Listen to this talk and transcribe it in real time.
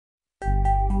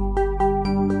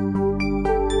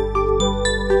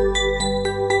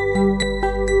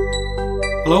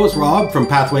Hello, it's Rob from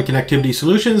Pathway Connectivity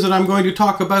Solutions, and I'm going to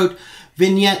talk about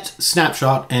Vignette,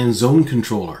 Snapshot, and Zone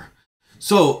Controller.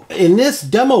 So in this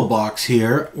demo box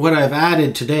here, what I've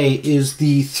added today is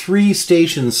the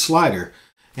 3-station slider,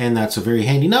 and that's a very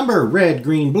handy number, red,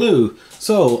 green, blue.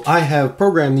 So I have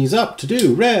programmed these up to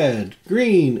do red,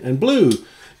 green, and blue.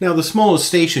 Now the smallest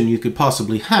station you could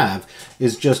possibly have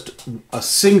is just a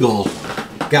single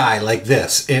guy like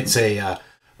this. It's a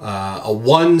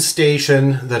one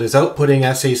station that is outputting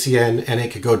SACN, and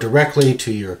it could go directly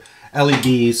to your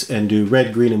LEDs and do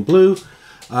red, green, and blue.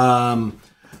 I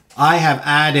have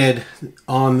added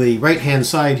on the right hand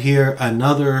side here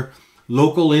another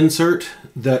local insert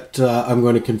that I'm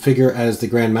going to configure as the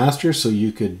Grandmaster, so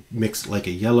you could mix like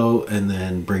a yellow and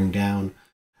then bring down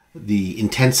the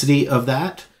intensity of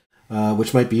that,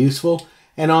 which might be useful.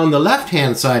 And on the left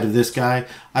hand side of this guy,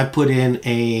 I put in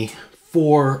a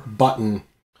 4-button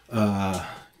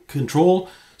control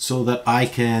so that I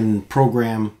can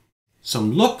program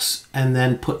some looks and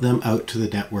then put them out to the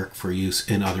network for use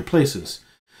in other places.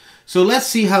 So let's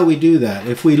see how we do that.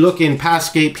 If we look in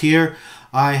Passcape here,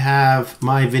 I have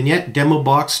my Vignette demo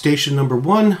box station number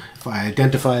 1. If I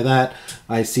identify that,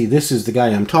 I see this is the guy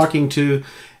I'm talking to,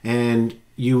 and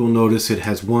you will notice it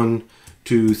has 1,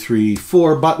 2, 3,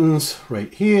 4 buttons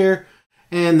right here,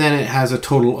 and then it has a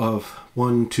total of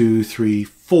 1, 2, 3,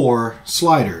 4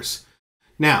 sliders.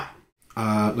 Now,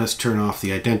 let's turn off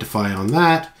the identify on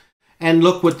that, and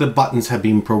look what the buttons have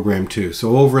been programmed to.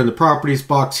 So over in the properties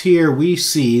box here, we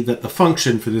see that the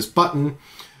function for this button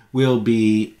will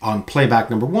be on playback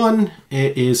number 1.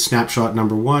 It is snapshot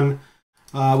number 1,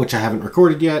 which I haven't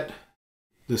recorded yet.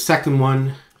 The second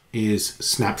one is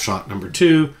snapshot number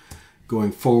 2.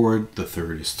 Going forward, the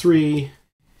third is 3.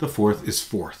 The fourth is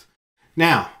 4th.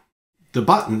 Now, the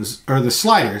buttons, or the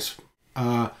sliders,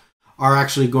 are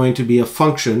actually going to be a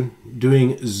function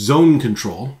doing zone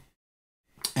control.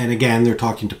 And again, they're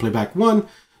talking to playback 1,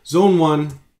 zone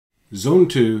 1, zone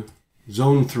 2,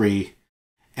 zone 3,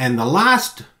 and the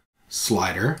last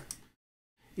slider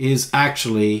is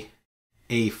actually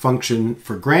a function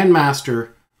for Grandmaster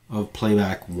of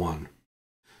playback 1.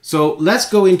 So let's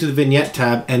go into the Vignette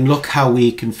tab and look how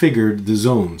we configured the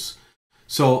zones.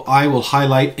 So I will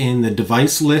highlight in the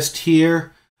device list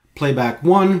here, playback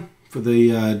 1 for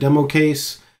the demo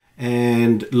case,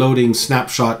 and loading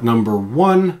snapshot number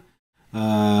 1.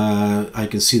 I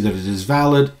can see that it is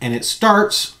valid, and it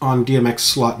starts on DMX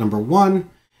slot number 1.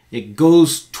 It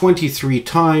goes 23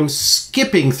 times,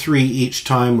 skipping 3 each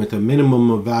time with a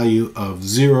minimum value of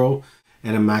 0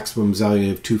 and a maximum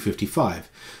value of 255.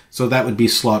 So that would be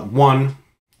slot 1,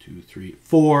 2, 3,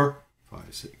 4, 5,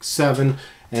 6, 7.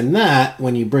 And that,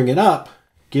 when you bring it up,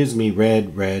 gives me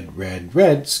red, red, red,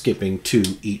 red, skipping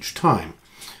 2 each time.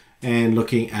 And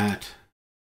looking at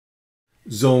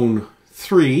zone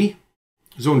 2,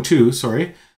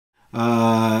 sorry,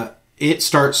 it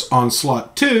starts on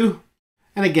slot 2,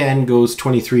 and again goes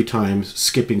 23 times,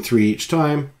 skipping 3 each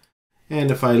time. And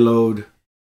if I load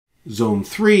zone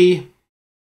 3,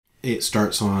 it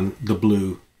starts on the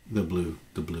blue, the blue,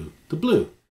 the blue, the blue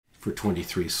for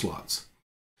 23 slots.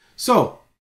 So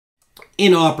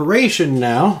in operation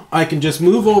now, I can just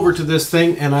move over to this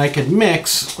thing and I can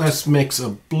mix. Let's mix a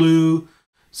blue.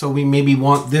 So we maybe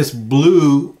want this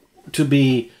blue to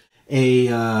be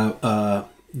the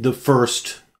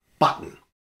first button.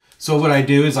 So what I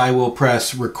do is I will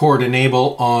press record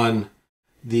enable on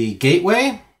the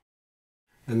gateway,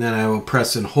 and then I will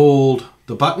press and hold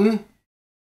the button.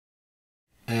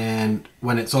 And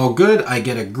when it's all good, I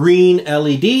get a green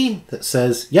LED that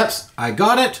says, yep, I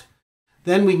got it.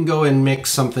 Then we can go and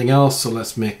mix something else. So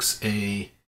let's mix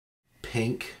a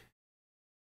pink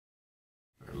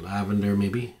or lavender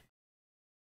maybe.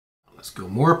 Let's go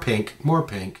more pink, more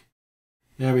pink.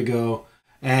 There we go.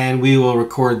 And we will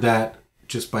record that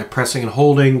just by pressing and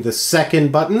holding the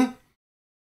second button.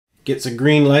 Gets a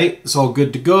green light. It's all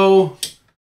good to go.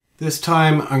 This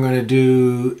time I'm going to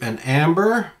do an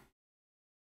amber.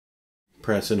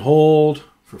 Press and hold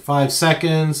for 5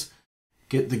 seconds.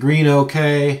 Get the green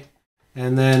okay.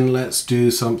 And then let's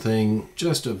do something,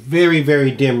 just a very,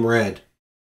 very dim red.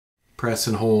 Press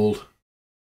and hold.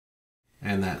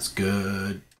 And that's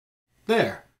good.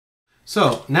 There.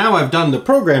 So now I've done the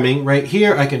programming right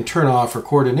here. I can turn off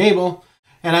record enable,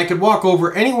 and I could walk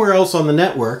over anywhere else on the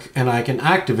network and I can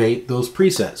activate those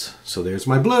presets. So there's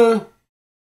my blue,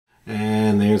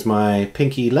 and there's my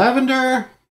pinky lavender.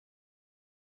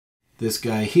 This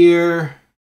guy here,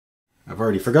 I've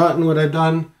already forgotten what I've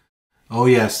done. Oh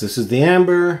yes, this is the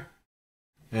amber,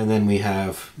 and then we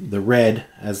have the red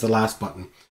as the last button.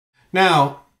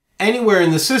 Now, anywhere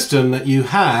in the system that you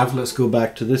have, let's go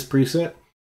back to this preset,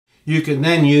 You can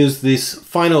then use this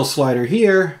final slider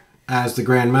here as the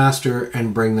grandmaster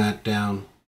and bring that down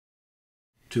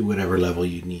to whatever level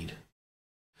you need.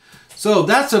 So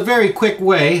that's a very quick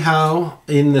way how,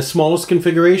 in the smallest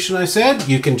configuration I said,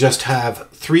 you can just have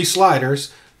 3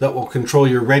 sliders that will control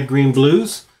your red, green,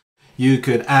 blues. You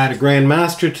could add a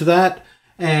grandmaster to that,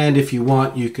 and if you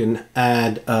want, you can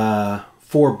add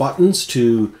 4 buttons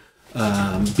to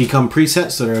become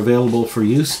presets that are available for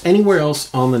use anywhere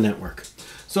else on the network.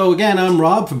 So again, I'm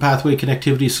Rob from Pathway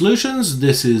Connectivity Solutions.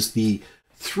 This is the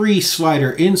 3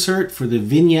 slider insert for the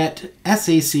Vignette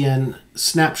SACN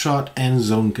Snapshot and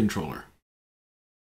Zone Controller.